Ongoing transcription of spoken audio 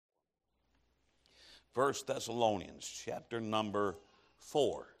First Thessalonians chapter number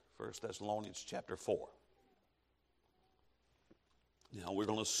 4. First Thessalonians chapter 4. Now we're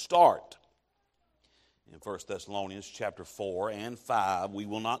going to start in First Thessalonians chapter 4 and 5. We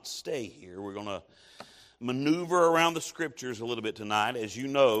will not stay here. We're going to maneuver around the scriptures a little bit tonight. As you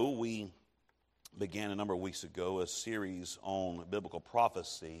know, we began a number of weeks ago a series on biblical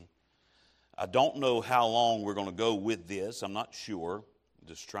prophecy. I don't know how long we're going to go with this. I'm not sure. I'm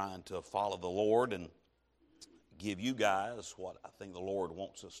just trying to follow the Lord and give you guys what I think the Lord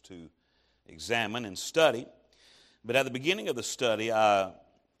wants us to examine and study. But at the beginning of the study, I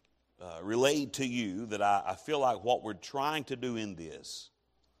relayed to you that I feel like what we're trying to do in this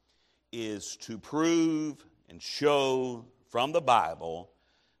is to prove and show from the Bible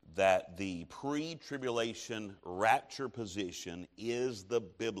that the pre-tribulation rapture position is the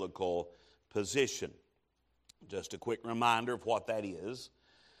biblical position. Just a quick reminder of what that is.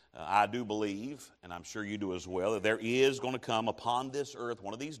 I do believe, and I'm sure you do as well, that there is going to come upon this earth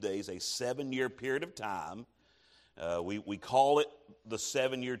one of these days a 7-year period of time. We call it the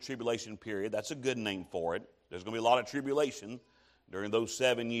 7-year tribulation period. That's a good name for it. There's going to be a lot of tribulation during those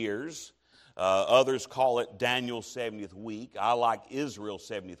 7 years. Others call it Daniel's 70th week. I like Israel's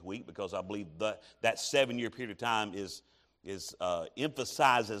 70th week because I believe that 7-year period of time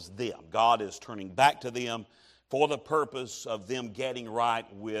emphasizes them. God is turning back to them for the purpose of them getting right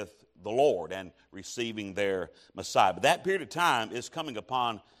with the Lord and receiving their Messiah. But that period of time is coming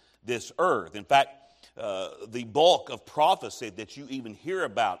upon this earth. In fact, the bulk of prophecy that you even hear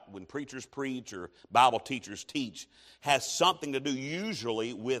about when preachers preach or Bible teachers teach has something to do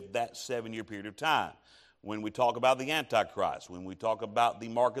usually with that 7-year period of time. When we talk about the Antichrist, when we talk about the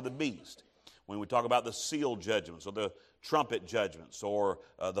mark of the beast, when we talk about the seal judgments or the trumpet judgments or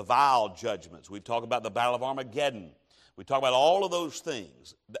the vial judgments, we talk about the battle of Armageddon. We talk about all of those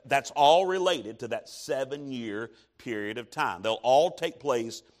things. That's all related to that 7-year period of time. They'll all take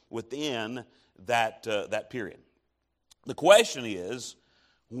place within that period. The question is,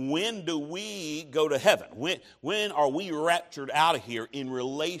 when do we go to heaven? When are we raptured out of here in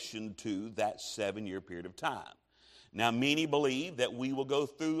relation to that 7-year period of time? Now, many believe that we will go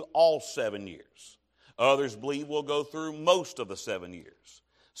through all 7 years. Others believe we'll go through most of the 7 years.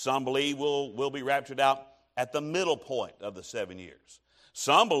 Some believe we'll be raptured out at the middle point of the 7 years.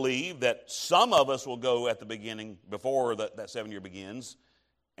 Some believe that some of us will go at the beginning before that 7-year begins,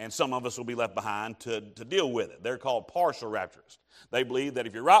 and some of us will be left behind to deal with it. They're called partial rapturists. They believe that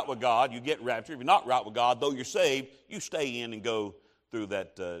if you're right with God, you get raptured. If you're not right with God, though you're saved, you stay in and go through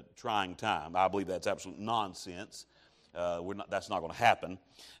that trying time. I believe that's absolute nonsense. That's not going to happen.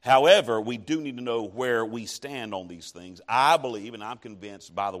 However, we do need to know where we stand on these things. I believe, and I'm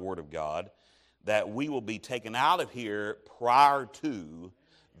convinced by the Word of God, that we will be taken out of here prior to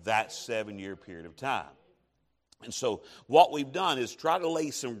that 7-year period of time. And so what we've done is try to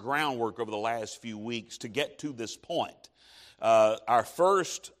lay some groundwork over the last few weeks to get to this point. Our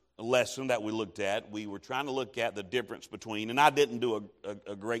first lesson that we looked at, we were trying to look at the difference between, and I didn't do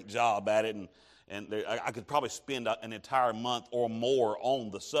a great job at it, and I could probably spend an entire month or more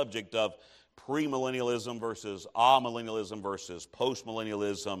on the subject of premillennialism versus amillennialism versus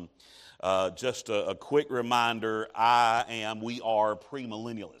postmillennialism. Just a quick reminder, we are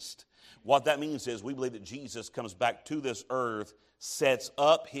premillennialist. What that means is we believe that Jesus comes back to this earth, sets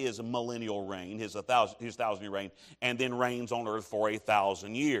up his millennial reign, his 1,000-year reign, and then reigns on earth for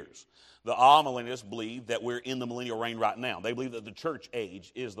 1,000 years. The amillennialists believe that we're in the millennial reign right now. They believe that the church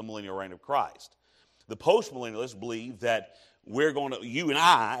age is the millennial reign of Christ. The postmillennialists believe that you and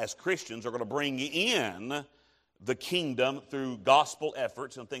I, as Christians, are going to bring in the kingdom through gospel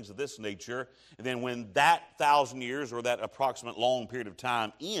efforts and things of this nature. And then when that 1,000 years or that approximate long period of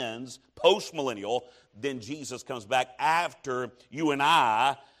time ends, post-millennial, then Jesus comes back after you and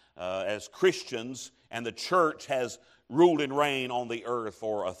I, as Christians, and the church has ruled and reigned on the earth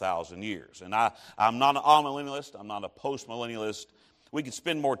for 1,000 years. And I'm not an amillennialist. I'm not a post-millennialist. We could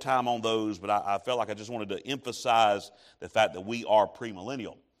spend more time on those, but I felt like I just wanted to emphasize the fact that we are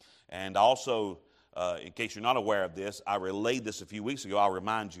premillennial. And also, in case you're not aware of this, I relayed this a few weeks ago. I'll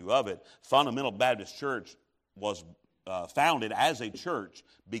remind you of it. Fundamental Baptist Church was founded as a church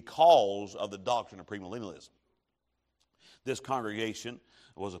because of the doctrine of premillennialism. This congregation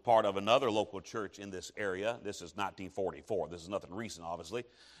was a part of another local church in this area. This is 1944. This is nothing recent, obviously.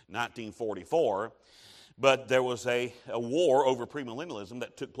 1944. But there was a war over premillennialism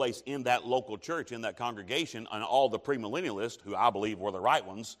that took place in that local church, in that congregation, and all the premillennialists, who I believe were the right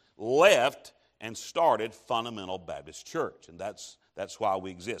ones, left and started Fundamental Baptist Church. And that's why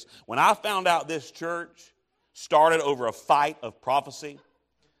we exist. When I found out this church started over a fight of prophecy,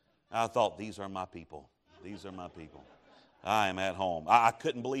 I thought, these are my people. These are my people. I am at home. I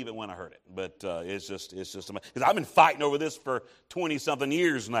couldn't believe it when I heard it, but it's just amazing. Because I've been fighting over this for 20-something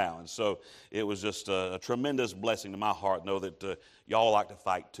years now, and so it was just a tremendous blessing to my heart to know that y'all like to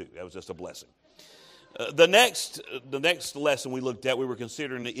fight too. That was just a blessing. The next lesson we looked at, we were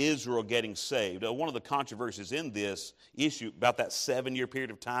considering Israel getting saved. One of the controversies in this issue about that 7-year period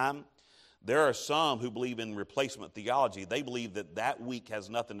of time, there are some who believe in replacement theology. They believe that week has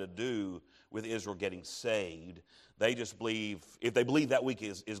nothing to do with Israel getting saved. They just believe, if they believe that week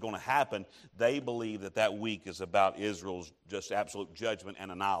is going to happen, they believe that week is about Israel's just absolute judgment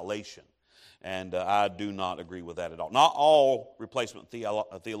and annihilation. And I do not agree with that at all. Not all replacement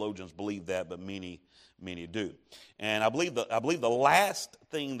theologians believe that, but many do. And I believe the last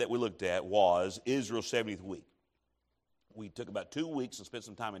thing that we looked at was Israel's 70th week. We took about 2 weeks and spent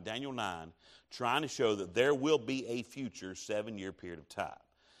some time in Daniel 9 trying to show that there will be a future 7-year period of time.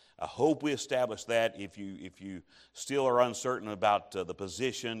 I hope we establish that. If you still are uncertain about the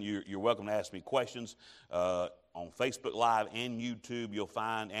position, you're welcome to ask me questions on Facebook Live and YouTube. You'll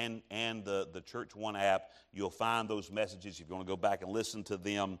find and the Church One app. You'll find those messages if you want to go back and listen to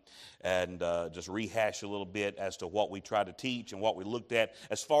them and just rehash a little bit as to what we try to teach and what we looked at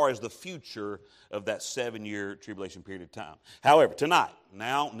as far as the future of that 7-year tribulation period of time. However, tonight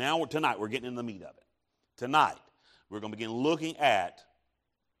we're getting in the meat of it. Tonight we're going to begin looking at.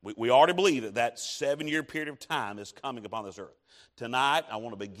 We already believe that 7-year period of time is coming upon this earth. Tonight, I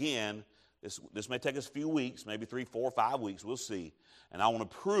want to begin, this may take us a few weeks, maybe 3, 4, 5 weeks, we'll see. And I want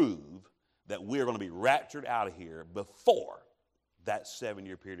to prove that we're going to be raptured out of here before that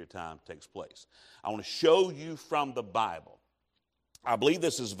 7-year period of time takes place. I want to show you from the Bible. I believe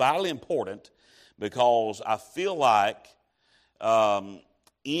this is vitally important because I feel like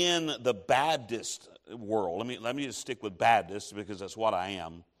in the Baptist world, let me just stick with Baptists because that's what I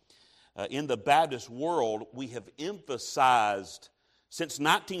am. In the Baptist world, we have emphasized, since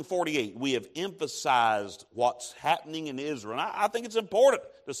 1948, we have emphasized what's happening in Israel. And I think it's important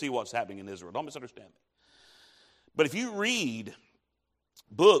to see what's happening in Israel. Don't misunderstand me. But if you read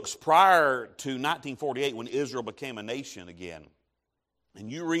books prior to 1948 when Israel became a nation again,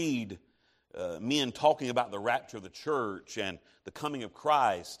 and you read men talking about the rapture of the church and the coming of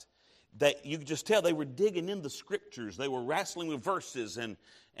Christ, that you could just tell they were digging in the scriptures. They were wrestling with verses and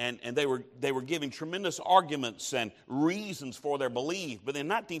they were giving tremendous arguments and reasons for their belief. But then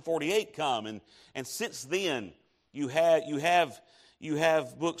 1948 come and since then you have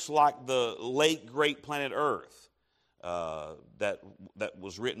books like The Late Great Planet Earth that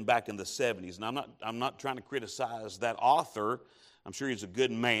was written back in the 70s. And I'm not trying to criticize that author. I'm sure he's a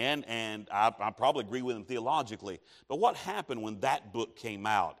good man, and I probably agree with him theologically. But what happened when that book came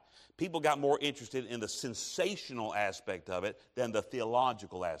out? People got more interested in the sensational aspect of it than the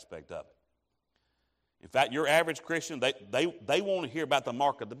theological aspect of it. In fact, your average Christian, they want to hear about the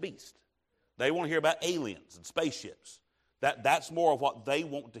mark of the beast. They want to hear about aliens and spaceships. That's more of what they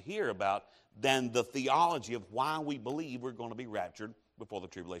want to hear about than the theology of why we believe we're going to be raptured before the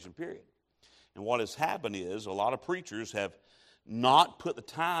tribulation period. And what has happened is a lot of preachers have not put the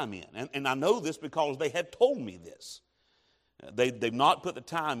time in. And I know this because they have told me this. They've not put the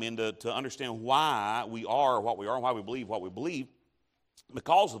time in to understand why we are what we are and why we believe what we believe.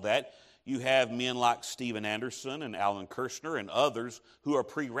 Because of that, you have men like Steven Anderson and Alan Kirshner and others who are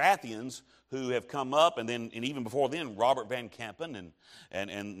pre-Rathians who have come up, and even before then, Robert Van Kampen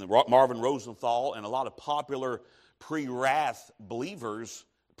and Marvin Rosenthal and a lot of popular pre-Wrath believers,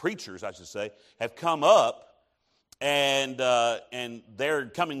 preachers I should say, have come up. And they're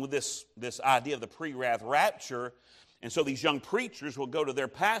coming with this idea of the pre-wrath rapture. And so these young preachers will go to their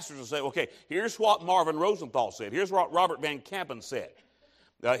pastors and say, okay, here's what Marvin Rosenthal said. Here's what Robert Van Kampen said.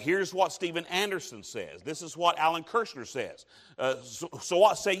 Here's what Steven Anderson says. This is what Alan Kirshner says. So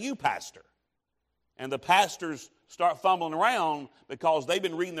what say you, pastor? And the pastors start fumbling around because they've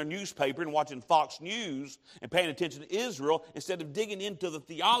been reading their newspaper and watching Fox News and paying attention to Israel instead of digging into the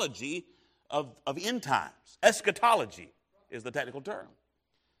theology of end times. Eschatology is the technical term.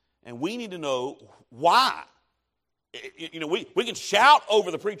 And we need to know why. We can shout over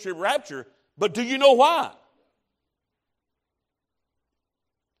the pre-trib rapture, but do you know why?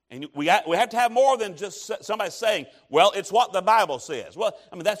 And we have to have more than just somebody saying, well, it's what the Bible says. Well,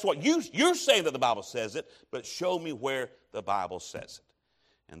 I mean, that's what you're saying that the Bible says it, but show me where the Bible says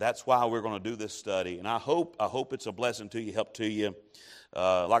it. And that's why we're going to do this study. And I hope it's a blessing to you, help to you.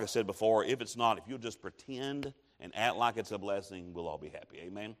 Like I said before, if it's not, if you'll just pretend and act like it's a blessing, we'll all be happy.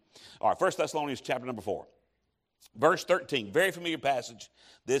 Amen? All right, 1 Thessalonians chapter number 4. Verse 13, very familiar passage.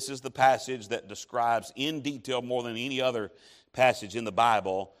 This is the passage that describes in detail more than any other passage in the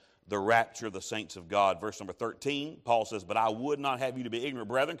Bible the rapture of the saints of God. Verse number 13, Paul says, "But I would not have you to be ignorant,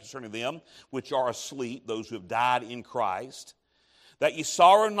 brethren, concerning them which are asleep, those who have died in Christ, that ye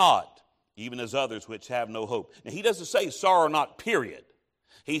sorrow not, even as others which have no hope." Now, he doesn't say sorrow not, period.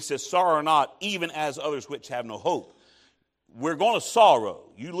 He says sorrow not, even as others which have no hope. We're going to sorrow.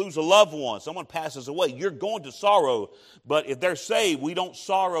 You lose a loved one, someone passes away, you're going to sorrow. But if they're saved, we don't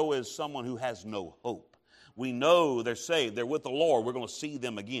sorrow as someone who has no hope. We know they're saved. They're with the Lord. We're going to see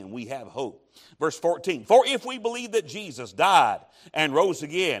them again. We have hope. Verse 14, "For if we believe that Jesus died and rose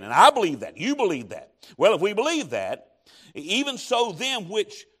again," and I believe that, you believe that. Well, if we believe that, "even so them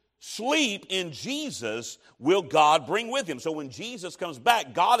which sleep in Jesus will God bring with him." So when Jesus comes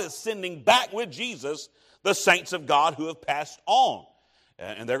back, God is sending back with Jesus the saints of God who have passed on.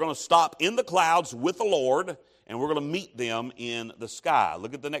 And they're going to stop in the clouds with the Lord, and we're going to meet them in the sky.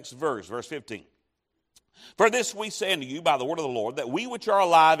 Look at the next verse, verse 15. "For this we say unto you by the word of the Lord, that we which are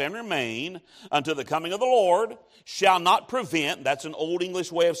alive and remain unto the coming of the Lord shall not prevent," that's an old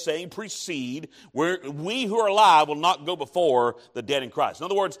English way of saying precede, "where we who are alive will not go before the dead in Christ." In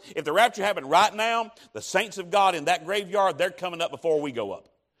other words, if the rapture happened right now, the saints of God in that graveyard, they're coming up before we go up.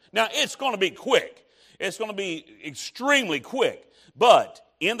 Now, it's going to be quick. It's going to be extremely quick. But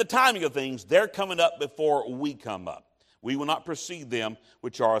in the timing of things, they're coming up before we come up. We will not precede them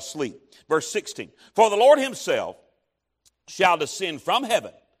which are asleep. Verse 16, "For the Lord himself shall descend from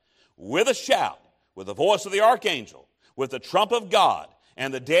heaven with a shout, with the voice of the archangel, with the trump of God,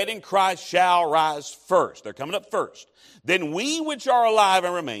 and the dead in Christ shall rise first." They're coming up first. "Then we which are alive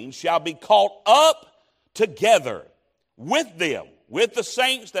and remain shall be caught up together with them," with the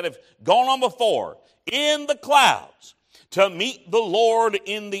saints that have gone on before, "in the clouds, to meet the Lord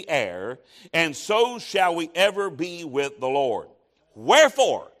in the air, and so shall we ever be with the Lord.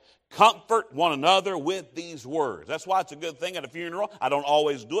 Wherefore, comfort one another with these words." That's why it's a good thing at a funeral. I don't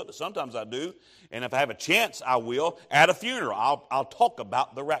always do it, but sometimes I do. And if I have a chance, I will. At a funeral, I'll talk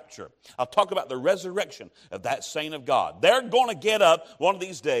about the rapture. I'll talk about the resurrection of that saint of God. They're going to get up one of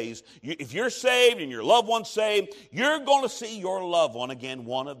these days. If you're saved and your loved one's saved, you're going to see your loved one again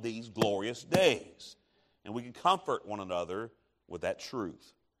one of these glorious days. And we can comfort one another with that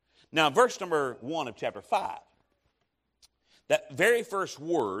truth. Now, verse number 1 of chapter 5. That very first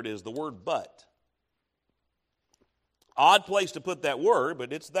word is the word "but." Odd place to put that word,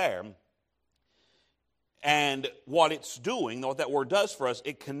 but it's there. And what it's doing, what that word does for us,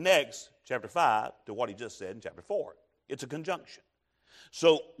 it connects chapter 5 to what he just said in chapter 4. It's a conjunction.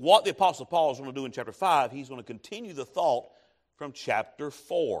 So what the Apostle Paul is going to do in chapter 5, he's going to continue the thought from chapter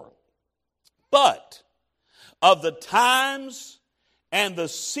 4. "But of the times and the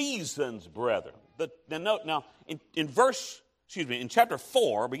seasons, brethren." Now, in chapter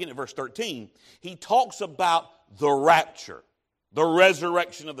 4, beginning at verse 13, he talks about the rapture, the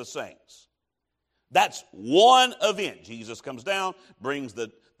resurrection of the saints. That's one event. Jesus comes down, brings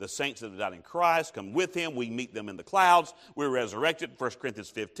the saints that have died in Christ, come with him. We meet them in the clouds. We're resurrected. 1 Corinthians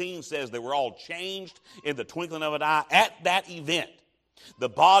 15 says that we're all changed in the twinkling of an eye at that event. The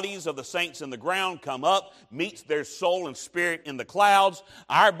bodies of the saints in the ground come up, meets their soul and spirit in the clouds.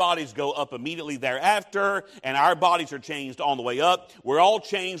 Our bodies go up immediately thereafter, and our bodies are changed on the way up. We're all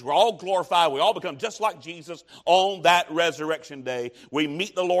changed. We're all glorified. We all become just like Jesus on that resurrection day. We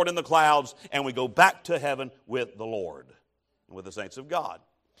meet the Lord in the clouds, and we go back to heaven with the Lord and with the saints of God.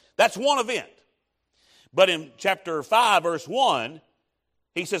 That's one event. But in chapter 5, verse 1,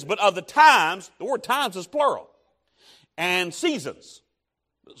 he says, "But of the times," the word times is plural, "and seasons."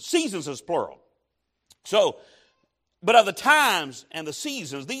 Seasons is plural. So, "but of the times and the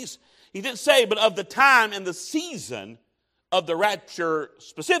seasons," he didn't say, "but of the time and the season of the rapture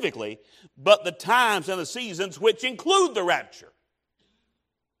specifically," but the times and the seasons which include the rapture.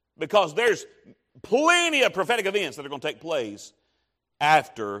 Because there's plenty of prophetic events that are going to take place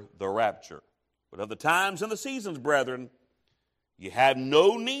after the rapture. "But of the times and the seasons, brethren, you have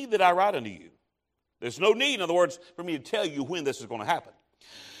no need that I write unto you." There's no need, in other words, for me to tell you when this is going to happen.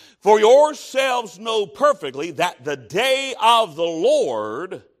 "For yourselves know perfectly that the day of the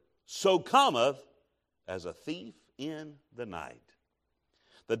Lord so cometh as a thief in the night."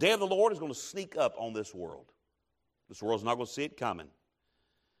 The day of the Lord is going to sneak up on this world. This world's not going to see it coming.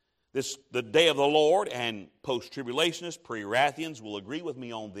 The day of the Lord, and post-tribulationists, pre-Wrathians will agree with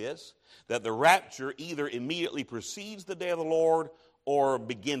me on this, that the rapture either immediately precedes the day of the Lord or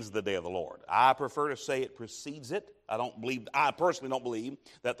begins the day of the Lord. I prefer to say it precedes it. I personally don't believe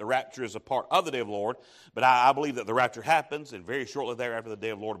that the rapture is a part of the day of the Lord, but I believe that the rapture happens, and very shortly thereafter the day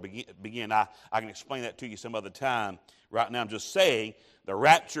of the Lord begin. I can explain that to you some other time. Right now I'm just saying the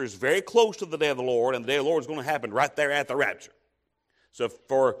rapture is very close to the day of the Lord, and the day of the Lord is going to happen right there at the rapture. So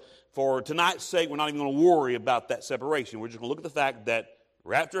for tonight's sake, we're not even going to worry about that separation. We're just going to look at the fact that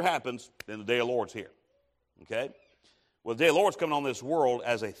rapture happens, then the day of the Lord's here. Okay? Well, the day of the Lord's coming on this world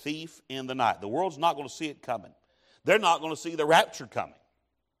as a thief in the night. The world's not going to see it coming. They're not going to see the rapture coming,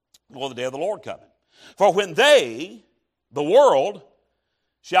 or the day of the Lord coming. For when they, the world,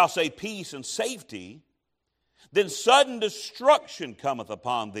 shall say peace and safety, then sudden destruction cometh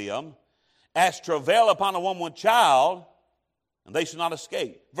upon them, as travail upon a woman with child, and they shall not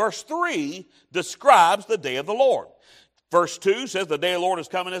escape. Verse 3 describes the day of the Lord. Verse 2 says the day of the Lord is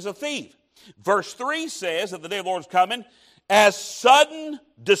coming as a thief. Verse 3 says that the day of the Lord is coming as sudden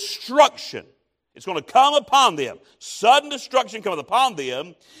destruction. It's going to come upon them. Sudden destruction cometh upon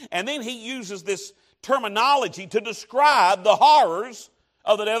them. And then he uses this terminology to describe the horrors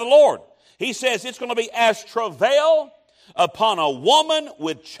of the day of the Lord. He says it's going to be as travail upon a woman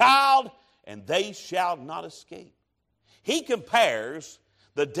with child, and they shall not escape. He compares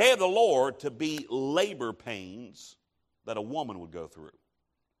the day of the Lord to be labor pains that a woman would go through.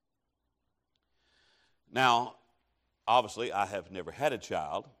 Now, obviously, I have never had a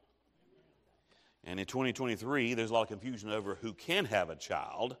child. And in 2023, there's a lot of confusion over who can have a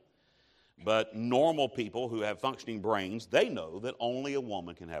child. But normal people who have functioning brains, they know that only a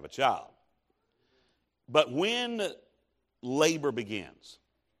woman can have a child. But when labor begins,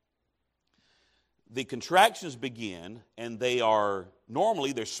 the contractions begin, and they're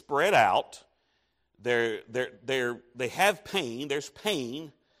spread out. They have pain. There's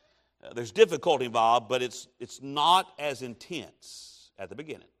pain. There's difficulty involved, but it's not as intense at the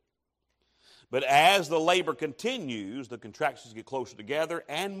beginning. But as the labor continues, the contractions get closer together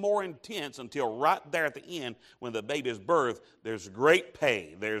and more intense until right there at the end, when the baby is birthed, there's great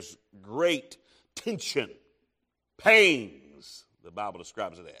pain. There's great tension, pains, the Bible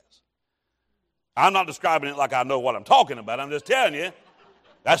describes it as. I'm not describing it like I know what I'm talking about. I'm just telling you,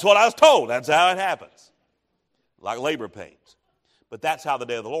 that's what I was told. That's how it happens, like labor pains. But that's how the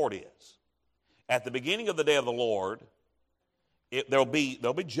day of the Lord is. At the beginning of the day of the Lord, there'll be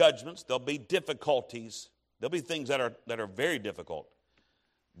judgments, there'll be difficulties, there'll be things that are very difficult.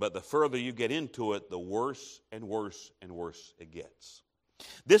 But the further you get into it, the worse and worse and worse it gets.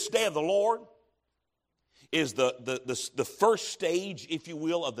 This day of the Lord is the first stage, if you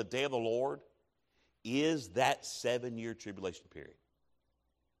will, of the day of the Lord, is that 7-year tribulation period.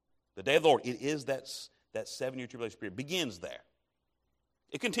 The day of the Lord, it is that 7-year tribulation period. Begins there.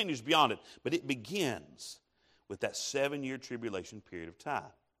 It continues beyond it, but it begins with that 7-year tribulation period of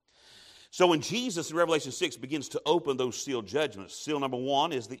time. So when Jesus in Revelation 6 begins to open those sealed judgments, seal number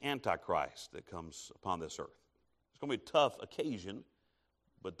 1 is the Antichrist that comes upon this earth. It's going to be a tough occasion,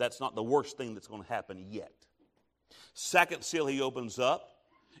 but that's not the worst thing that's going to happen yet. Second seal he opens up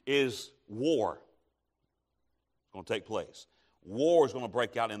is war. It's going to take place. War is going to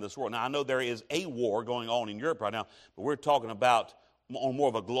break out in this world. Now, I know there is a war going on in Europe right now, but we're talking about on more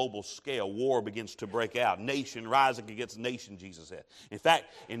of a global scale. War begins to break out. Nation rising against nation, Jesus said. In fact,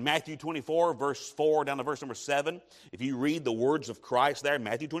 in Matthew 24, verse 4 down to verse number 7, if you read the words of Christ there,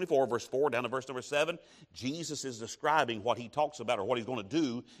 Matthew 24, verse 4 down to verse number 7, Jesus is describing what he talks about or what he's going to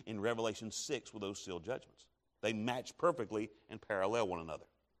do in Revelation 6 with those sealed judgments. They match perfectly and parallel one another.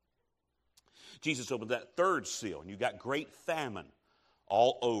 Jesus opens that third seal, and you've got great famine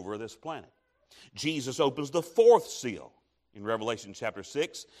all over this planet. Jesus opens the fourth seal in Revelation chapter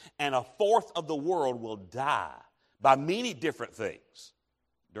 6, and a fourth of the world will die by many different things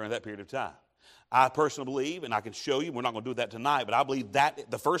during that period of time. I personally believe, and I can show you, we're not going to do that tonight, but I believe that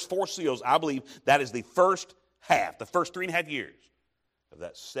the first 4 seals, I believe that is the first half, the first 3.5 years of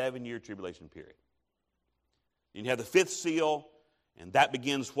that 7-year tribulation period. You have the 5th seal, and that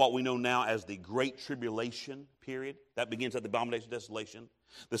begins what we know now as the Great Tribulation period. That begins at the abomination of desolation.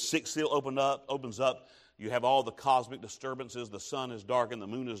 The 6th seal opens up. You have all the cosmic disturbances. The sun is darkened, the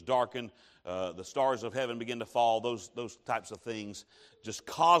moon is darkened, the stars of heaven begin to fall, those types of things. Just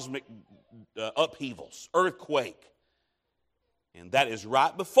cosmic upheavals, earthquake. And that is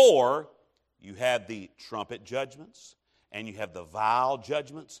right before you have the trumpet judgments and you have the vial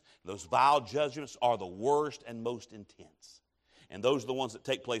judgments. Those vial judgments are the worst and most intense. And those are the ones that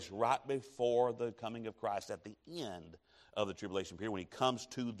take place right before the coming of Christ at the end of the tribulation period when he comes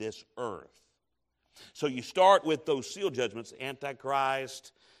to this earth. So you start with those seal judgments,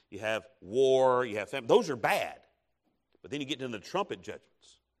 Antichrist, you have war, you have famine. Those are bad. But then you get into the trumpet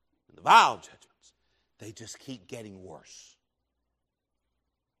judgments and the vial judgments. They just keep getting worse.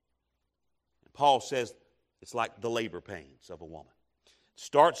 And Paul says it's like the labor pains of a woman. It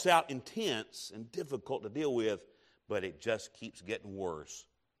starts out intense and difficult to deal with, but it just keeps getting worse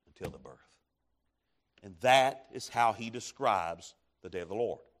until the birth. And that is how he describes the day of the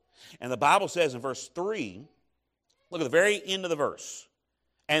Lord. And the Bible says in verse 3, look at the very end of the verse.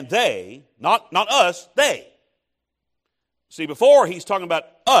 And they, not us, they. See, before he's talking about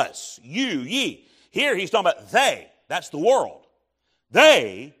us, you, ye. Here he's talking about they. That's the world.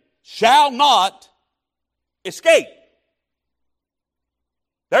 They shall not escape.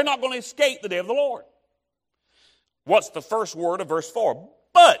 They're not going to escape the day of the Lord. What's the first word of verse 4?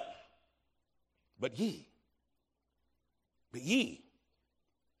 But ye. But ye.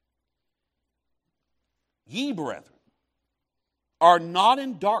 Ye, brethren, are not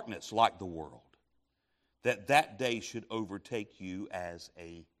in darkness like the world, that day should overtake you as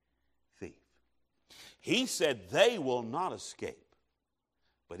a thief. He said they will not escape,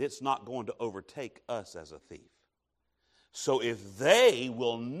 but it's not going to overtake us as a thief. So if they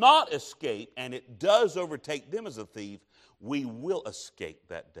will not escape and it does overtake them as a thief, we will escape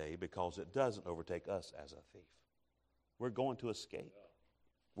that day because it doesn't overtake us as a thief. We're going to escape.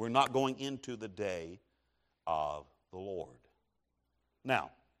 We're not going into the day of the Lord. Now,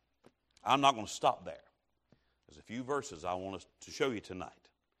 I'm not going to stop there. There's a few verses I want us to show you tonight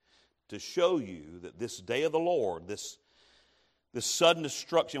to show you that this day of the Lord, this sudden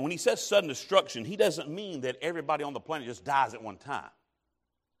destruction. When he says sudden destruction, he doesn't mean that everybody on the planet just dies at one time.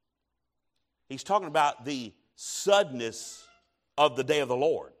 He's talking about the suddenness of the day of the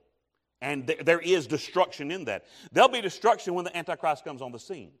Lord. And there is destruction in that. There'll be destruction when the Antichrist comes on the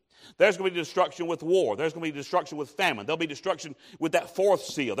scene. There's going to be destruction with war. There's going to be destruction with famine. There'll be destruction with that fourth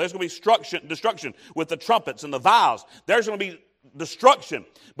seal. There's going to be destruction with the trumpets and the vials. There's going to be destruction.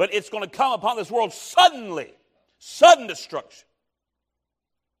 But it's going to come upon this world suddenly. Sudden destruction.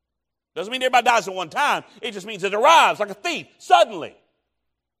 Doesn't mean everybody dies at one time. It just means it arrives like a thief, suddenly.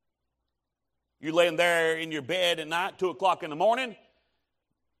 You're laying there in your bed at night, 2 o'clock in the morning.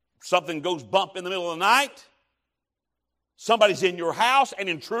 Something goes bump in the middle of the night. Somebody's in your house, an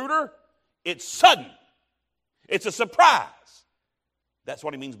intruder. It's sudden. It's a surprise. That's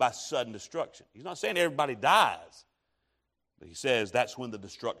what he means by sudden destruction. He's not saying everybody dies. But he says that's when the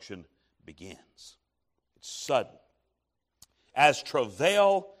destruction begins. It's sudden. As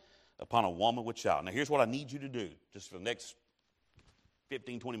travail upon a woman with child. Now here's what I need you to do just for the next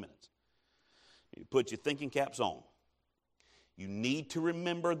 15, 20 minutes. You put your thinking caps on. You need to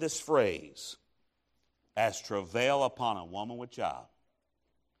remember this phrase, as travail upon a woman with child.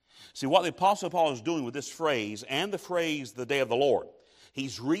 See, what the Apostle Paul is doing with this phrase and the phrase, the day of the Lord,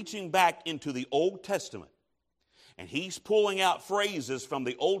 he's reaching back into the Old Testament, and he's pulling out phrases from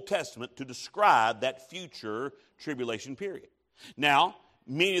the Old Testament to describe that future tribulation period. Now,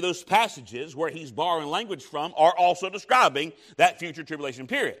 many of those passages where he's borrowing language from are also describing that future tribulation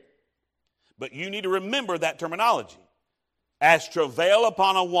period. But you need to remember that terminology. As travail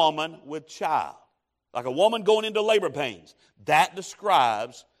upon a woman with child. Like a woman going into labor pains. That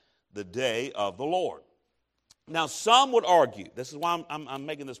describes the day of the Lord. Now some would argue, this is why I'm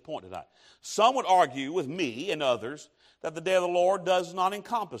making this point tonight. Some would argue with me and others that the day of the Lord does not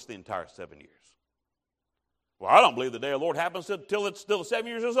encompass the entire 7 years. Well, I don't believe the day of the Lord happens until the 7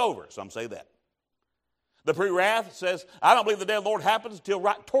 years is over. Some say that. The pre-wrath says, I don't believe the day of the Lord happens until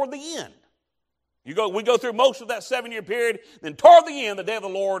right toward the end. We go through most of that 7 year period, then toward the end, the day of the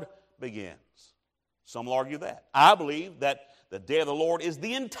Lord begins. Some will argue that. I believe that the day of the Lord is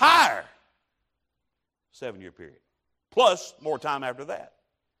the entire 7 year period, plus more time after that.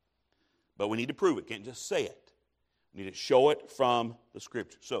 But we need to prove it. Can't just say it. We need to show it from the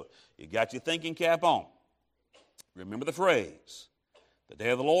Scripture. So you got your thinking cap on. Remember the phrase, the day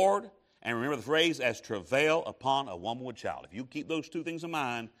of the Lord, and remember the phrase, as travail upon a woman with child. If you keep those two things in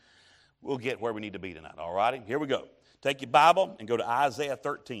mind, we'll get where we need to be tonight, all righty? Here we go. Take your Bible and go to Isaiah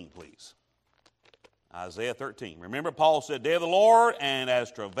 13, please. Isaiah 13. Remember, Paul said, day of the Lord, and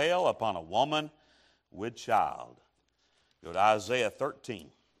as travail upon a woman with child. Go to Isaiah 13.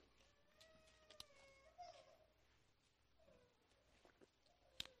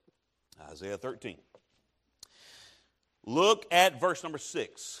 Isaiah 13. Look at verse number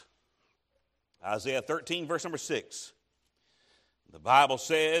 6. Isaiah 13, verse number 6. The Bible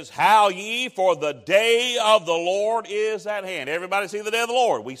says, how ye, for the day of the Lord is at hand. Everybody see the day of the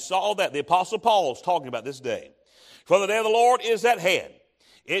Lord? We saw that. The Apostle Paul is talking about this day. For the day of the Lord is at hand.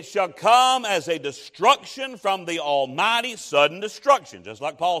 It shall come as a destruction from the Almighty, sudden destruction, just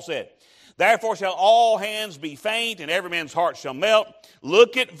like Paul said. Therefore shall all hands be faint, and every man's heart shall melt.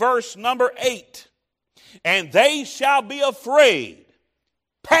 Look at verse number 8. And they shall be afraid.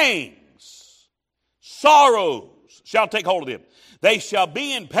 Pangs, sorrows shall take hold of them. They shall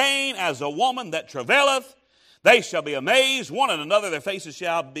be in pain as a woman that travaileth. They shall be amazed one at another. Their faces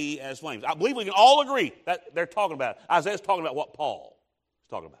shall be as flames. I believe we can all agree that they're talking about, Isaiah's talking about what, Paul?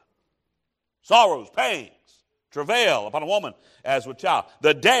 talking about? Sorrows, pains, travail upon a woman as with child.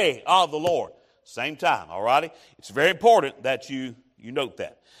 The day of the Lord. Same time, all righty? It's very important that you note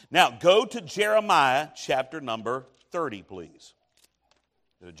that. Now, go to Jeremiah chapter number 30, please.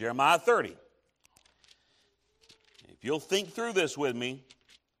 Go to Jeremiah 30. If you'll think through this with me,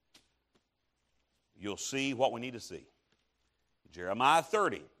 you'll see what we need to see. Jeremiah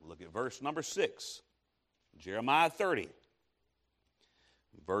 30, look at verse number 6. Jeremiah 30,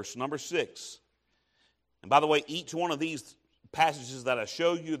 verse number 6. And by the way, each one of these passages that I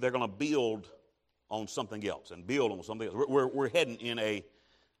show you, they're going to build on something else and build on something else. We're heading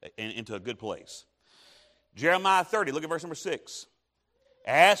into a good place. Jeremiah 30, look at verse number 6.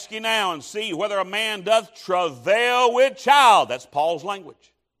 Ask ye now and see whether a man doth travail with child. That's Paul's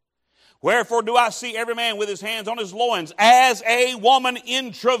language. Wherefore do I see every man with his hands on his loins as a woman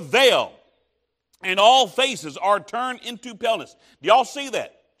in travail, and all faces are turned into paleness. Do y'all see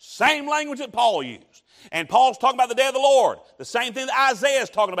that? Same language that Paul used. And Paul's talking about the day of the Lord. The same thing that Isaiah is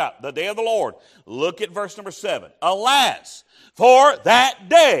talking about, the day of the Lord. Look at verse number 7. Alas, for that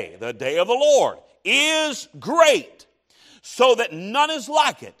day, the day of the Lord, is great, so that none is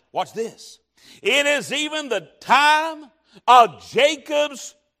like it. Watch this. It is even the time of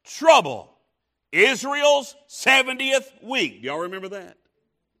Jacob's trouble, Israel's 70th week. Do y'all remember that?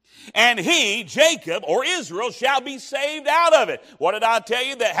 And he, Jacob, or Israel, shall be saved out of it. What did I tell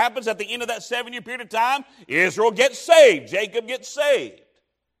you that happens at the end of that 7-year period of time? Israel gets saved. Jacob gets saved.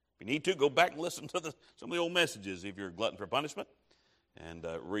 If you need to, go back and listen to some of the old messages if you're a glutton for punishment and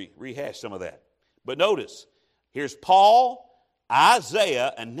rehash some of that. But notice, here's Paul,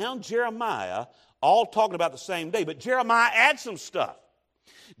 Isaiah, and now Jeremiah all talking about the same day. But Jeremiah adds some stuff.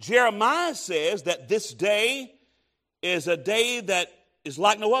 Jeremiah says that this day is a day that is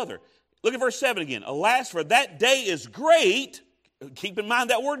like no other. Look at verse 7 again. Alas, for that day is great. Keep in mind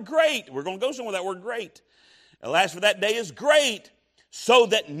that word great. We're going to go somewhere with that word great. Alas, for that day is great, so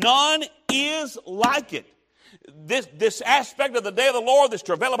that none is like it. This aspect of the day of the Lord, this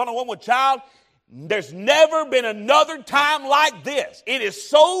travail upon a woman with child, there's never been another time like this. It is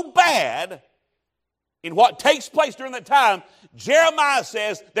so bad in what takes place during that time. Jeremiah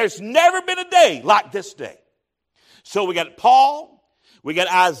says there's never been a day like this day. So we got Paul, we got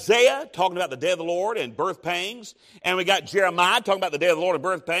Isaiah talking about the day of the Lord and birth pangs, and we got Jeremiah talking about the day of the Lord and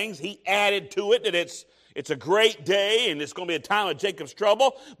birth pangs. He added to it that it's a great day and it's going to be a time of Jacob's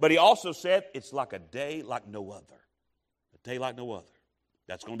trouble, but he also said it's like a day like no other. A day like no other.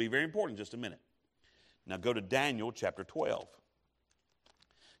 That's going to be very important in just a minute. Now go to Daniel chapter 12.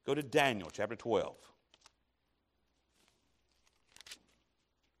 Go to Daniel chapter 12.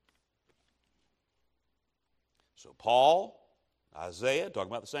 So Paul, Isaiah, talking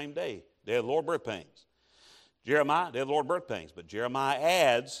about the same day. Day of the Lord, birth pangs. Jeremiah, day of the Lord, birth pangs. But Jeremiah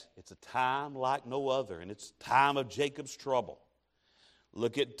adds, it's a time like no other, and it's a time of Jacob's trouble.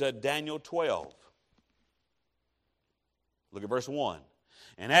 Look at Daniel 12. Look at verse 1.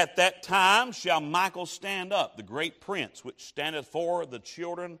 And at that time shall Michael stand up, the great prince, which standeth for the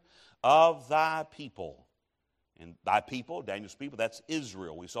children of thy people. And thy people, Daniel's people, that's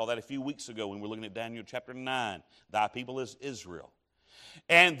Israel. We saw that a few weeks ago when we were looking at Daniel chapter 9. Thy people is Israel.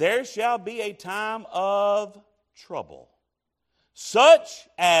 And there shall be a time of trouble, such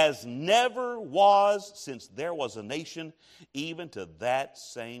as never was since there was a nation, even to that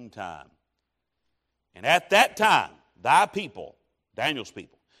same time. And at that time, thy people, Daniel's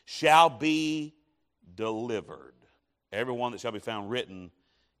people, shall be delivered. Everyone that shall be found written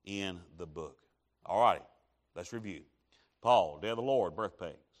in the book. All right. Let's review. Paul, day of the Lord, birth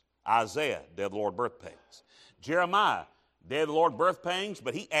pangs. Isaiah, day of the Lord, birth pangs. Jeremiah, day of the Lord, birth pangs,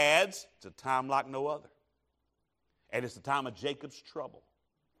 but he adds, it's a time like no other. And it's the time of Jacob's trouble.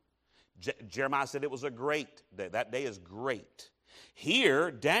 Jeremiah said it was a great day. That day is great. Here,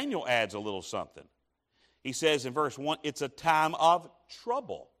 Daniel adds a little something. He says in verse 1, it's a time of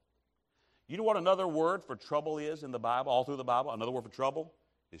trouble. You know what another word for trouble is in the Bible, all through the Bible? Another word for trouble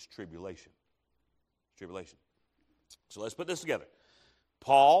is tribulation. Tribulation. So let's put this together.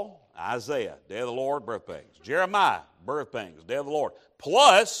 Paul, Isaiah, day of the Lord, birth pangs. Jeremiah, birth pangs, day of the Lord.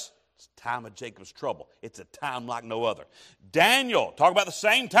 Plus, it's time of Jacob's trouble. It's a time like no other. Daniel, talk about the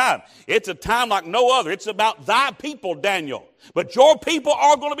same time. It's a time like no other. It's about thy people, Daniel. But your people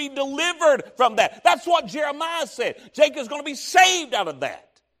are going to be delivered from that. That's what Jeremiah said. Jacob's going to be saved out of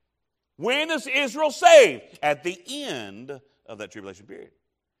that. When is Israel saved? At the end of that tribulation period.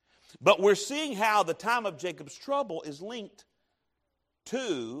 But we're seeing how the time of Jacob's trouble is linked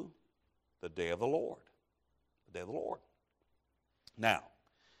to the day of the Lord. The day of the Lord. Now,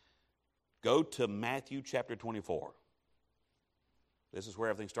 go to Matthew chapter 24. This is where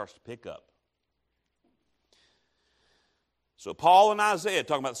everything starts to pick up. So Paul and Isaiah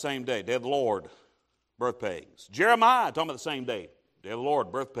talking about the same day, day of the Lord, birth pangs. Jeremiah talking about the same day, day of the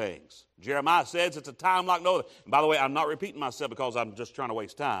Lord, birth pangs. Jeremiah says it's a time like no other. And by the way, I'm not repeating myself because I'm just trying to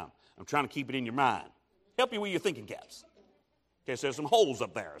waste time. I'm trying to keep it in your mind. Help you with your thinking caps. Okay, so there's some holes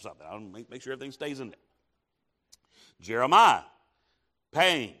up there or something. I'll make sure everything stays in there. Jeremiah,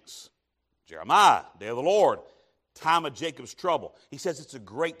 pangs. Jeremiah, day of the Lord, time of Jacob's trouble. He says it's a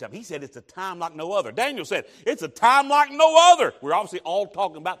great time. He said it's a time like no other. Daniel said it's a time like no other. We're obviously all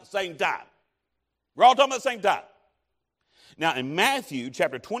talking about the same time. We're all talking about the same time. Now in Matthew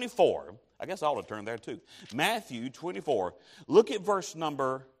chapter 24, I guess I ought to turn there too. Matthew 24, look at verse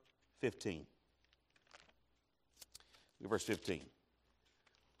number 15. Look at verse 15.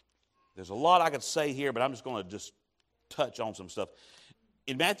 There's a lot I could say here, but I'm just going to just touch on some stuff.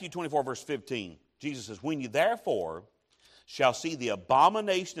 In Matthew 24, verse 15, Jesus says, when you therefore shall see the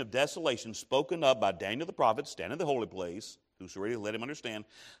abomination of desolation spoken of by Daniel the prophet, stand in the holy place, whosoever let him understand.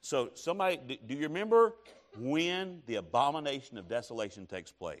 So somebody, do you remember when the abomination of desolation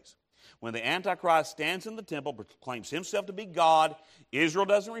takes place? When the Antichrist stands in the temple, proclaims himself to be God, Israel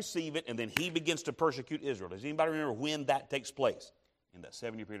doesn't receive it, and then he begins to persecute Israel. Does anybody remember when that takes place? In that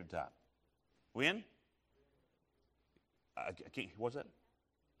 7-year period of time. When? What's that?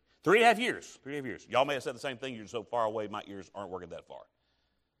 3.5 years. 3.5 years. Y'all may have said the same thing. You're so far away, my ears aren't working that far.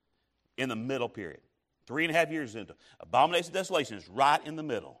 In the middle period. 3.5 years into. Abomination of desolation is right in the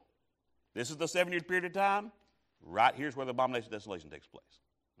middle. This is the 7-year period of time. Right here's where the abomination of desolation takes place.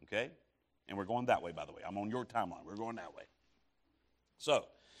 Okay? And we're going that way, by the way. I'm on your timeline. We're going that way. So,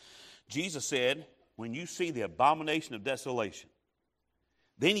 Jesus said, when you see the abomination of desolation,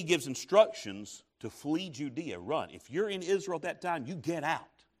 then he gives instructions to flee Judea, run. If you're in Israel at that time, you get out.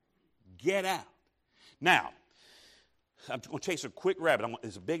 Get out. Now, I'm going to chase a quick rabbit.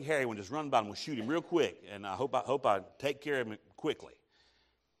 It's a big hairy one just running by. I'm going to shoot him real quick, and I hope I take care of him quickly.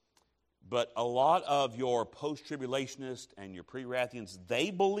 But a lot of your post-tribulationists and your pre-Raptians, they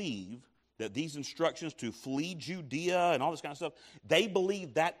believe that these instructions to flee Judea and all this kind of stuff, they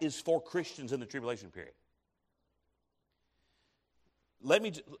believe that is for Christians in the tribulation period.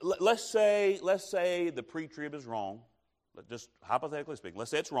 Let's say the pre-trib is wrong. Just hypothetically speaking,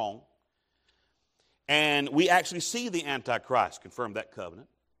 let's say it's wrong. And we actually see the Antichrist confirm that covenant.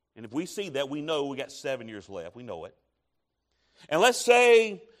 And if we see that, we know we got 7 years left. We know it. And let's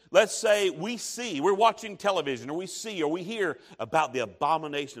say we're watching television, or we see or we hear about the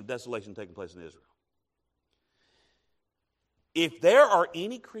abomination of desolation taking place in Israel. If there are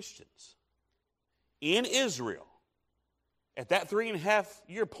any Christians in Israel at that 3.5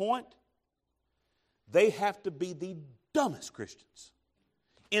 year point, they have to be the dumbest Christians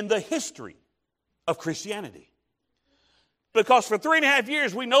in the history of Christianity. Because for 3.5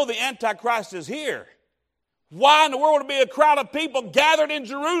 years we know the Antichrist is here. Why in the world would be a crowd of people gathered in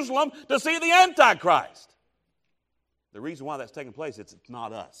Jerusalem to see the Antichrist? The reason why that's taking place, it's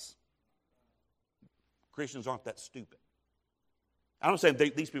not us. Christians aren't that stupid. I'm not saying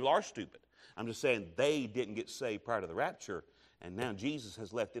these people are stupid. I'm just saying they didn't get saved prior to the rapture. And now Jesus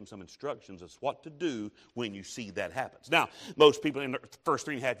has left them some instructions as what to do when you see that happens. Now, most people in the first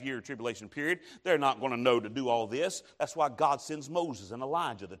 3.5 year tribulation period, they're not going to know to do all this. That's why God sends Moses and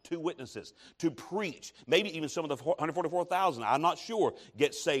Elijah, the 2 witnesses, to preach. Maybe even some of the 144,000, I'm not sure,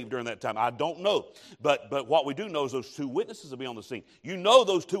 get saved during that time. I don't know. But what we do know is those 2 witnesses will be on the scene. You know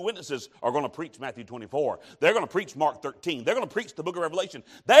those 2 witnesses are going to preach Matthew 24. They're going to preach Mark 13. They're going to preach the book of Revelation.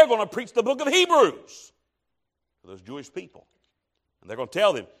 They're going to preach the book of Hebrews for those Jewish people. And they're going to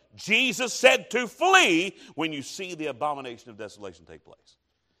tell them, Jesus said to flee when you see the abomination of desolation take place.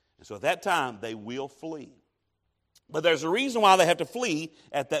 And so at that time, they will flee. But there's a reason why they have to flee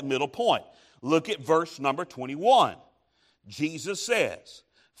at that middle point. Look at verse number 21. Jesus says,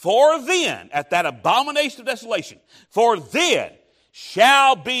 for then, at that abomination of desolation, for then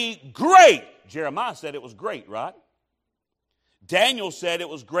shall be great. Jeremiah said it was great, right? Daniel said it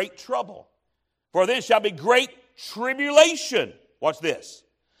was great trouble. For then shall be great tribulation. Watch this.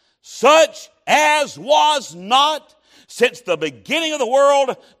 Such as was not since the beginning of the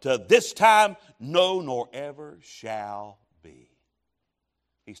world to this time, no, nor ever shall be.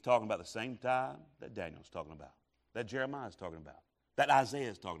 He's talking about the same time that Daniel's talking about, that Jeremiah's talking about, that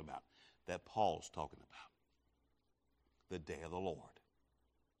Isaiah's talking about, that Paul's talking about. The day of the Lord.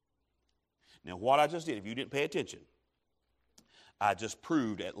 Now, what I just did, if you didn't pay attention, I just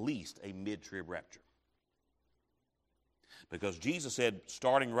proved at least a mid-trib rapture. Because Jesus said,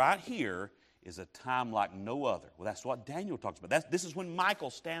 starting right here is a time like no other. Well, that's what Daniel talks about. This is when Michael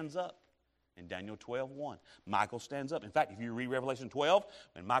stands up In Daniel 12:1, Michael stands up. In fact, if you read Revelation 12,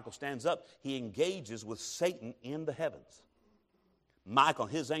 when Michael stands up, he engages with Satan in the heavens. Michael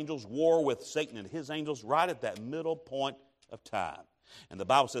and his angels war with Satan and his angels right at that middle point of time. And the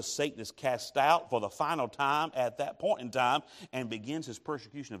Bible says Satan is cast out for the final time at that point in time and begins his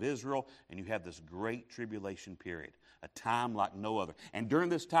persecution of Israel. And you have this great tribulation period, a time like no other. And during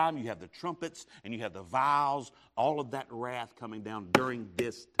this time, you have the trumpets and you have the vials, all of that wrath coming down during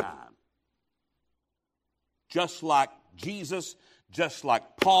this time. Just like Jesus, just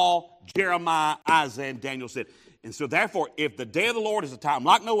like Paul, Jeremiah, Isaiah, and Daniel said. And so therefore, if the day of the Lord is a time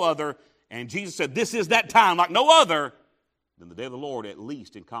like no other, and Jesus said this is that time like no other, then the day of the Lord at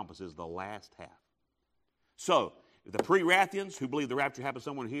least encompasses the last half. So, if the pre-Raptians, who believe the rapture happens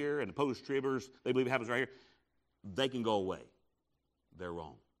somewhere here, and the post-tribbers, they believe it happens right here, they can go away. They're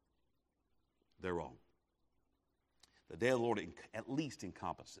wrong. They're wrong. The day of the Lord at least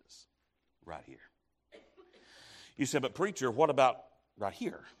encompasses right here. You said, but preacher, what about right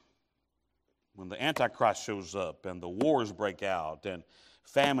here? When the Antichrist shows up and the wars break out and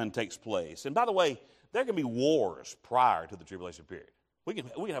famine takes place. And by the way, there can be wars prior to the tribulation period. We can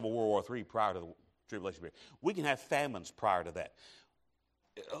have a World War III prior to the tribulation period. We can have famines prior to that.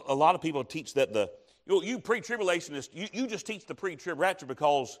 A lot of people teach that you pre-tribulationists, you just teach the pre-trib rapture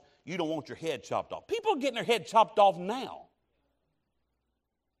because you don't want your head chopped off. People are getting their head chopped off now.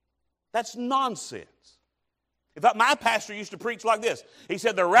 That's nonsense. In fact, my pastor used to preach like this. He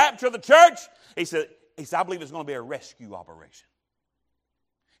said, the rapture of the church, he said, I believe it's going to be a rescue operation.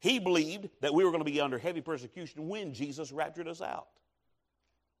 He believed that we were going to be under heavy persecution when Jesus raptured us out.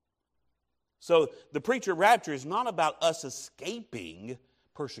 So the pre-trib rapture is not about us escaping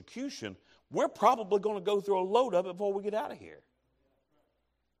persecution. We're probably going to go through a load of it before we get out of here.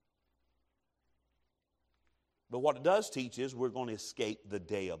 But what it does teach is we're going to escape the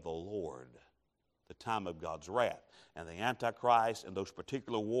day of the Lord, the time of God's wrath. And the Antichrist and those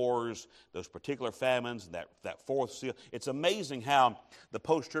particular wars, those particular famines, that fourth seal. It's amazing how the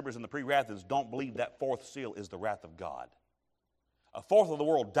post-tribbers and the pre-wrathians don't believe that fourth seal is the wrath of God. A fourth of the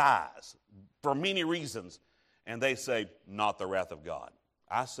world dies for many reasons, and they say, not the wrath of God.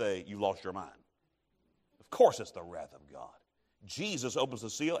 I say, you lost your mind. Of course it's the wrath of God. Jesus opens the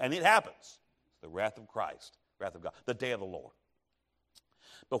seal, and it happens. It's the wrath of Christ, wrath of God, the day of the Lord.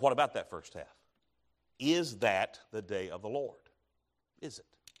 But what about that first half? Is that the day of the Lord? Is it?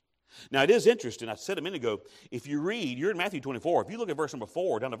 Now, it is interesting. I said a minute ago, if you read, you're in Matthew 24. If you look at verse number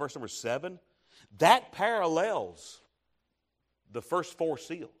 4 down to verse number 7, that parallels the first 4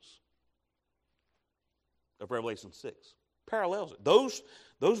 seals of Revelation 6. Parallels it. Those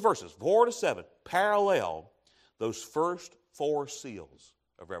verses, 4 to 7, parallel those first 4 seals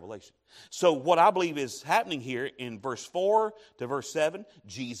of Revelation. So what I believe is happening here in verse 4 to verse 7,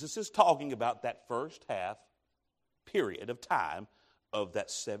 Jesus is talking about that first half period of time of that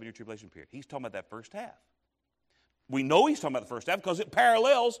 7-year tribulation period. He's talking about that first half. We know he's talking about the first half because it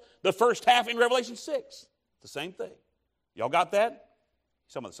parallels the first half in Revelation 6. The same thing. Y'all got that?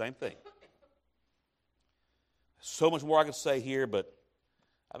 He's talking about the same thing. So much more I could say here, but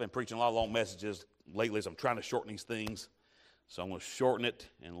I've been preaching a lot of long messages lately, so I'm trying to shorten these things. So I'm going to shorten it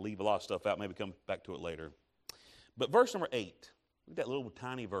and leave a lot of stuff out, maybe come back to it later. But verse number 8, look at that little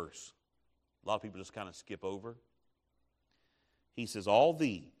tiny verse. A lot of people just kind of skip over. He says, all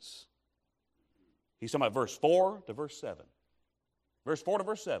these. He's talking about verse 4 to verse 7. Verse 4 to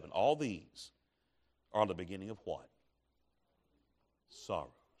verse 7, all these are the beginning of what? Sorrows.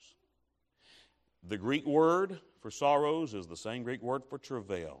 The Greek word for sorrows is the same Greek word for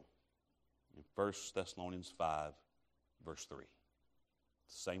travail. In 1 Thessalonians 5. Verse 3.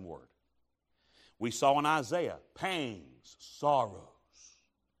 Same word. We saw in Isaiah, pangs, sorrows.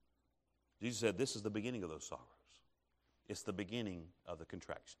 Jesus said this is the beginning of those sorrows. It's the beginning of the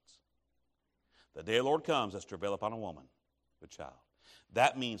contractions. The day of the Lord comes as travail upon a woman, a child.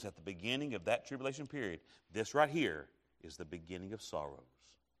 That means at the beginning of that tribulation period, this right here is the beginning of sorrows.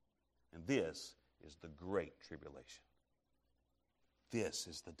 And this is the great tribulation. This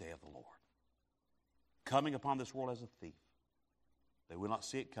is the day of the Lord. Coming upon this world as a thief. They will not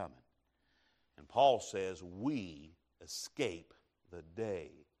see it coming. And Paul says we escape the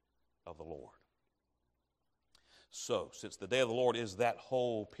day of the Lord. So, since the day of the Lord is that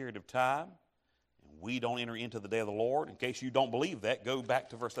whole period of time, and we don't enter into the day of the Lord, in case you don't believe that, go back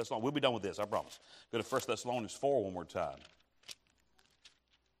to 1 Thessalonians. We'll be done with this, I promise. Go to 1 Thessalonians 4 one more time.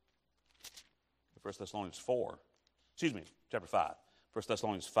 1 Thessalonians 4. Excuse me, chapter 5. 1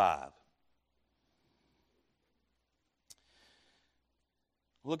 Thessalonians 5.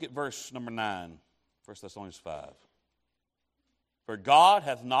 Look at verse number 9, 1 Thessalonians 5. For God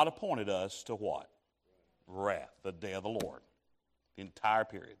hath not appointed us to what? Wrath, the day of the Lord. The entire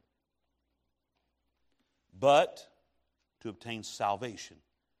period. But to obtain salvation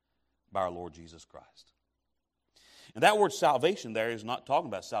by our Lord Jesus Christ. And that word salvation there is not talking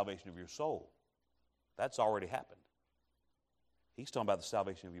about salvation of your soul. That's already happened. He's talking about the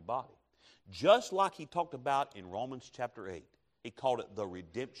salvation of your body. Just like he talked about in Romans chapter 8. He called it the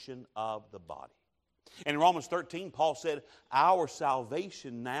redemption of the body. And in Romans 13, Paul said, our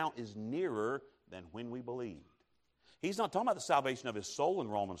salvation now is nearer than when we believed. He's not talking about the salvation of his soul in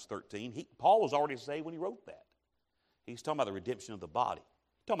Romans 13. Paul was already saved when he wrote that. He's talking about the redemption of the body.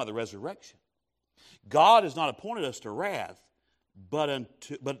 He's talking about the resurrection. God has not appointed us to wrath, but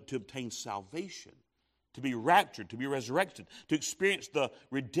to obtain salvation, to be raptured, to be resurrected, to experience the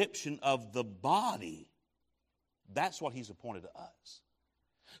redemption of the body. That's what he's appointed to us.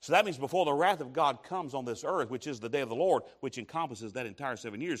 So that means before the wrath of God comes on this earth, which is the day of the Lord, which encompasses that entire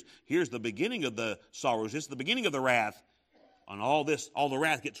 7 years, here's the beginning of the sorrows. This is the beginning of the wrath. And all the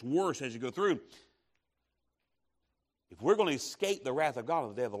wrath gets worse as you go through. If we're going to escape the wrath of God on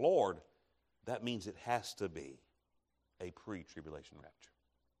the day of the Lord, that means it has to be a pre-tribulation rapture.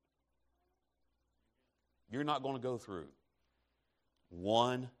 You're not going to go through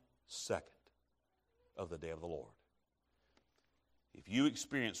 1 second of the day of the Lord. If you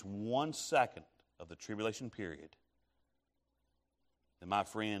experience 1 second of the tribulation period, then my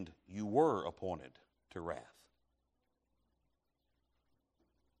friend, you were appointed to wrath.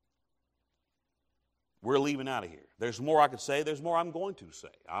 We're leaving out of here. There's more I could say. There's more I'm going to say.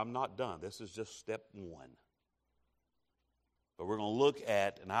 I'm not done. This is just step 1. But we're going to look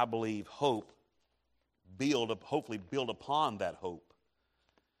at, and I believe, hopefully build upon that hope.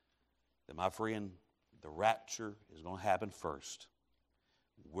 That, my friend, the rapture is going to happen first.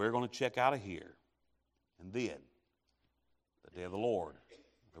 We're going to check out of here. And then, the day of the Lord,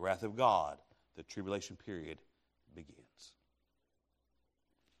 the wrath of God, the tribulation period begins.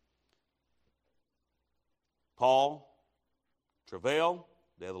 Paul, travail,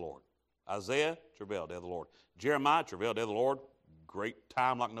 day of the Lord. Isaiah, travail, day of the Lord. Jeremiah, travail, day of the Lord. Great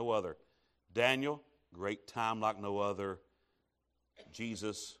time like no other. Daniel, great time like no other.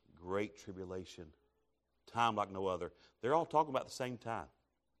 Jesus, great tribulation. Time like no other. They're all talking about the same time.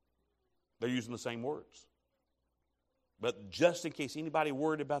 They're using the same words. But just in case anybody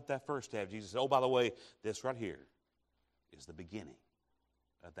worried about that first half, Jesus said, oh, by the way, this right here is the beginning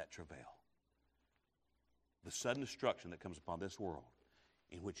of that travail. The sudden destruction that comes upon this world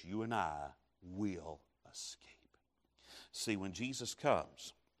in which you and I will escape. See, when Jesus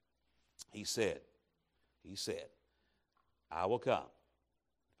comes, he said, I will come.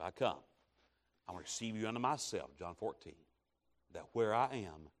 If I come, I will receive you unto myself, John 14, that where I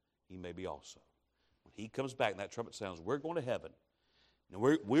am, he may be also. When he comes back and that trumpet sounds, we're going to heaven. Now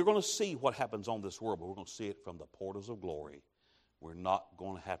we're going to see what happens on this world, but we're going to see it from the portals of glory. We're not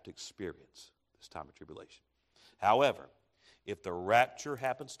going to have to experience this time of tribulation. However, if the rapture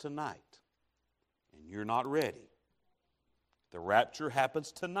happens tonight and you're not ready, if the rapture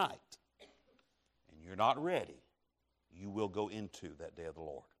happens tonight and you're not ready, you will go into that day of the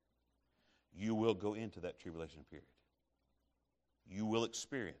Lord. You will go into that tribulation period. You will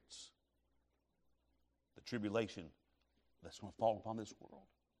experience the tribulation that's going to fall upon this world.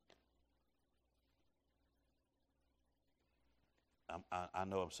 I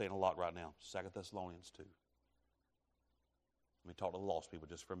know I'm saying a lot right now. 2 Thessalonians 2. Let me talk to the lost people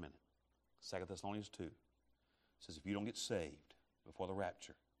just for a minute. 2 Thessalonians 2 says if you don't get saved before the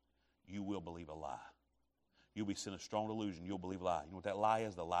rapture, you will believe a lie. You'll be sent a strong delusion. You'll believe a lie. You know what that lie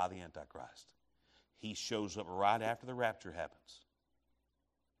is? The lie of the Antichrist. He shows up right after the rapture happens.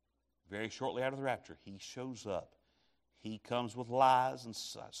 Very shortly after the rapture, he shows up. He comes with lies and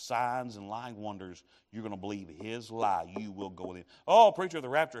signs and lying wonders. You're going to believe his lie. You will go with him. Oh, preacher, if the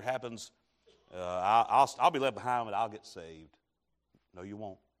rapture happens, I'll be left behind, but I'll get saved. No, you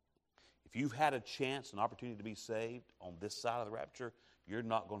won't. If you've had a chance, an opportunity to be saved on this side of the rapture, you're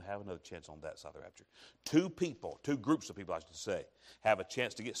not going to have another chance on that side of the rapture. Two groups of people, I should say, have a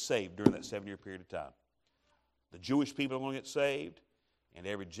chance to get saved during that 7-year period of time. The Jewish people are going to get saved, and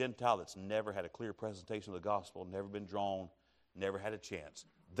every Gentile that's never had a clear presentation of the gospel, never been drawn, never had a chance,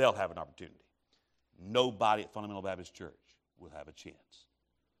 they'll have an opportunity. Nobody at Fundamental Baptist Church will have a chance.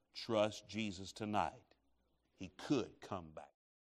 Trust Jesus tonight. He could come back.